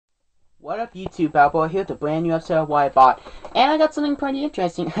What up, YouTube? Balboa here with a brand new episode of What I Bought. And I got something pretty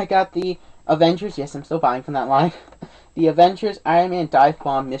interesting. I got the Avengers, yes, I'm still buying from that line. The Avengers Iron Man Dive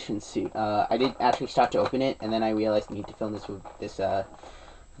Bomb Mission Suit. I did actually start to open it, and then I realized I need to film this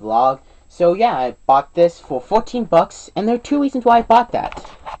vlog. So yeah, I bought this for 14 bucks, and there are two reasons why I bought that.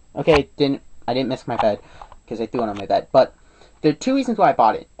 Okay, I didn't miss my bed, because I threw it on my bed, but there are two reasons why I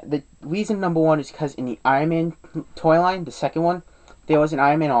bought it. The reason number one is because in the Iron Man toy line, the second one, there was an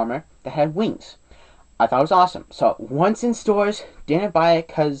Iron Man armor that had wings. I thought it was awesome. So once in stores, didn't buy it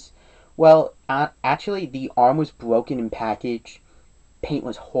because, well, actually the arm was broken in package. Paint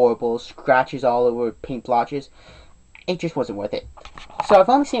was horrible, scratches all over, paint blotches. It just wasn't worth it. So I've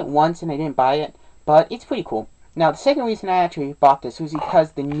only seen it once and I didn't buy it, but it's pretty cool. Now the second reason I actually bought this was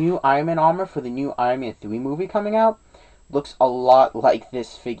because the new Iron Man armor for the new Iron Man 3 movie coming out looks a lot like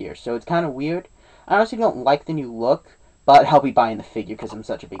this figure. So it's kind of weird. I honestly don't like the new look, but I'll be buying the figure because I'm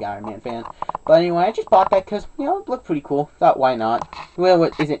such a big Iron Man fan. But anyway, I just bought that because, you know, it looked pretty cool. Thought, why not? Well,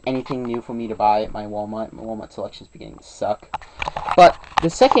 it isn't anything new for me to buy at my Walmart. My Walmart selection's beginning to suck. But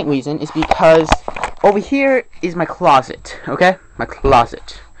the second reason is because over here is my closet, okay? My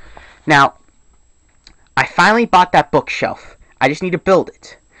closet. Now, I finally bought that bookshelf. I just need to build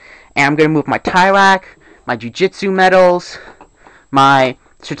it. And I'm going to move my tie rack, my jiu-jitsu medals, my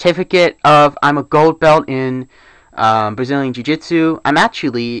certificate of I'm a gold belt in Brazilian Jiu-Jitsu.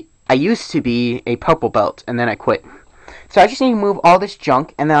 I used to be a purple belt, and then I quit. So I just need to move all this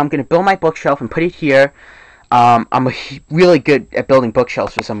junk, and then I'm going to build my bookshelf and put it here. I'm really good at building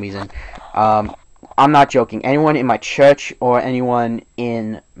bookshelves for some reason. I'm not joking. Anyone in my church or anyone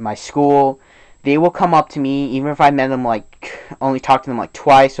in my school, they will come up to me, even if I met them only talked to them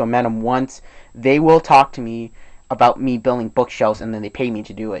twice or met them once, they will talk to me about me building bookshelves, and then they pay me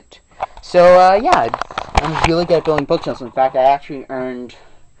to do it. So, yeah, I'm really good at building bookshelves. In fact, I actually earned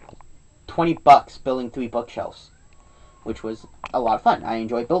 20 bucks building 3 bookshelves, which was a lot of fun. I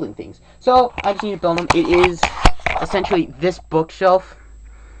enjoy building things. So, I just need to build them. It is essentially this bookshelf.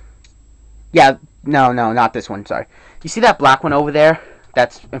 Yeah, no, not this one, sorry. You see that black one over there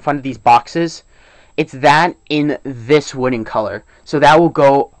that's in front of these boxes? It's that in this wooden color. So that will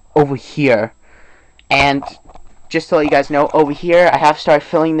go over here. And just to let you guys know, over here, I have started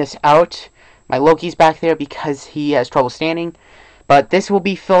filling this out. My Loki's back there because he has trouble standing. But this will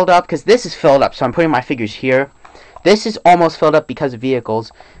be filled up because this is filled up. So I'm putting my figures here. This is almost filled up because of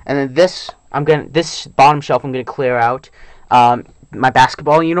vehicles. And then this bottom shelf I'm gonna clear out. My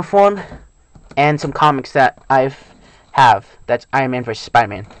basketball uniform and some comics that I have. That's Iron Man vs.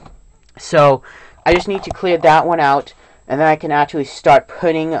 Spider-Man. So I just need to clear that one out, and then I can actually start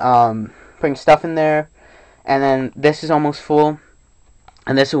putting stuff in there. And then this is almost full,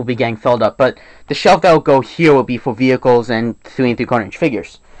 and this will be getting filled up. But the shelf that will go here will be for vehicles and 3 3/4 inch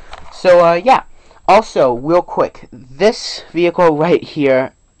figures. So, yeah. Also, real quick, this vehicle right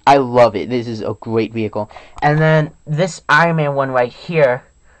here, I love it. This is a great vehicle. And then this Iron Man one right here,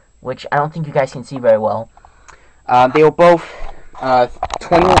 which I don't think you guys can see very well. They were both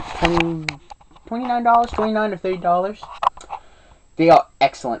 $29 or $30. They are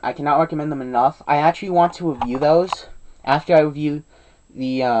excellent. I cannot recommend them enough. I actually want to review those after I review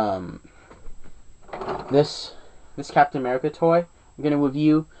the this Captain America toy. I'm gonna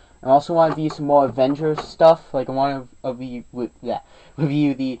review. I also want to review some more Avengers stuff. Like I want to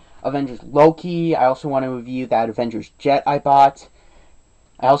review the Avengers Loki. I also want to review that Avengers jet I bought.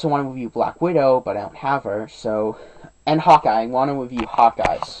 I also want to review Black Widow, but I don't have her. So, and Hawkeye. I want to review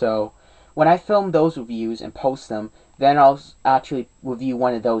Hawkeye. So, when I film those reviews and post them, then I'll actually review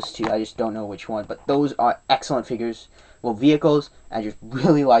one of those two. I just don't know which one. But those are excellent figures. Well, vehicles. I just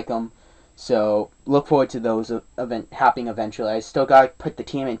really like them. So, look forward to those happening eventually. I still got to put the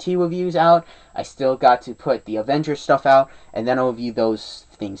TMNT reviews out. I still got to put the Avengers stuff out. And then I'll review those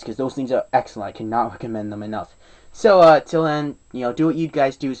things. Because those things are excellent. I cannot recommend them enough. So, till then, you know, do what you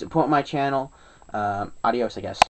guys do. Support my channel. Adios, I guess.